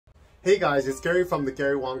Hey guys, it's Gary from the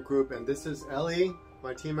Gary Wong Group, and this is Ellie,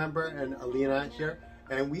 my team member, and Alina here.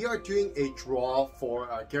 And we are doing a draw for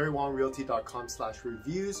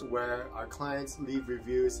GaryWongRealty.com/reviews, where our clients leave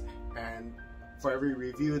reviews, and for every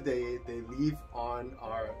review they leave on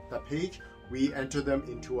the page, we enter them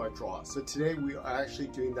into a draw. So today we are actually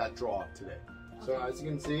doing that draw today. So as you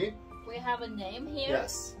can see, we have a name here.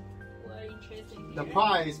 Yes. We're interesting here. The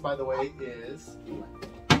prize, by the way, is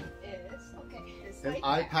an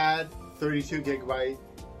iPad 32GB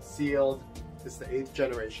sealed. It's the 8th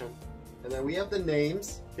generation. And then we have the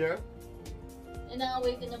names here. And now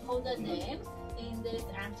we're gonna put the names in this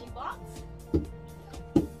empty box. So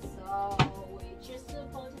we just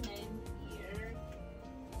put the name here.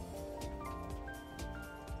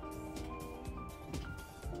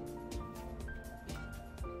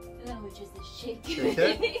 And then we just shake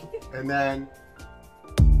it. And then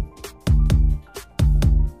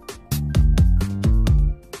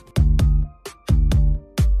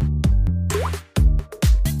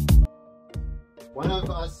one of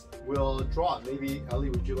us will draw. Maybe Ellie,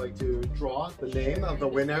 would you like to draw the name of the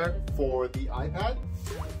winner for the iPad?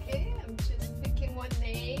 Okay, I'm just picking one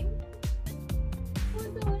name.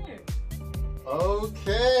 Who's the winner?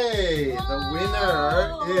 Okay, Whoa. the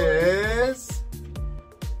winner is,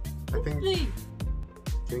 I think,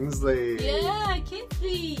 Kingsley. Yeah,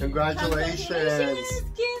 Kingsley. Congratulations,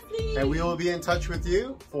 Kingsley. And we will be in touch with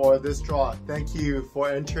you for this draw. Thank you for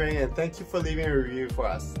entering, and thank you for leaving a review for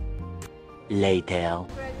us. Later.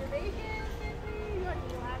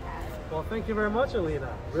 Well, thank you very much,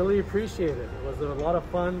 Alina. Really appreciate it. It was a lot of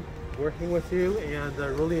fun working with you, and I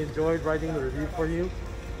really enjoyed writing the review for you.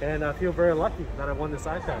 And I feel very lucky that I won this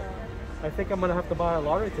iPad. I think I'm gonna have to buy a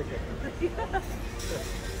lottery ticket.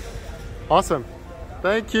 Awesome.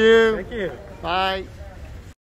 Thank you. Thank you. Bye.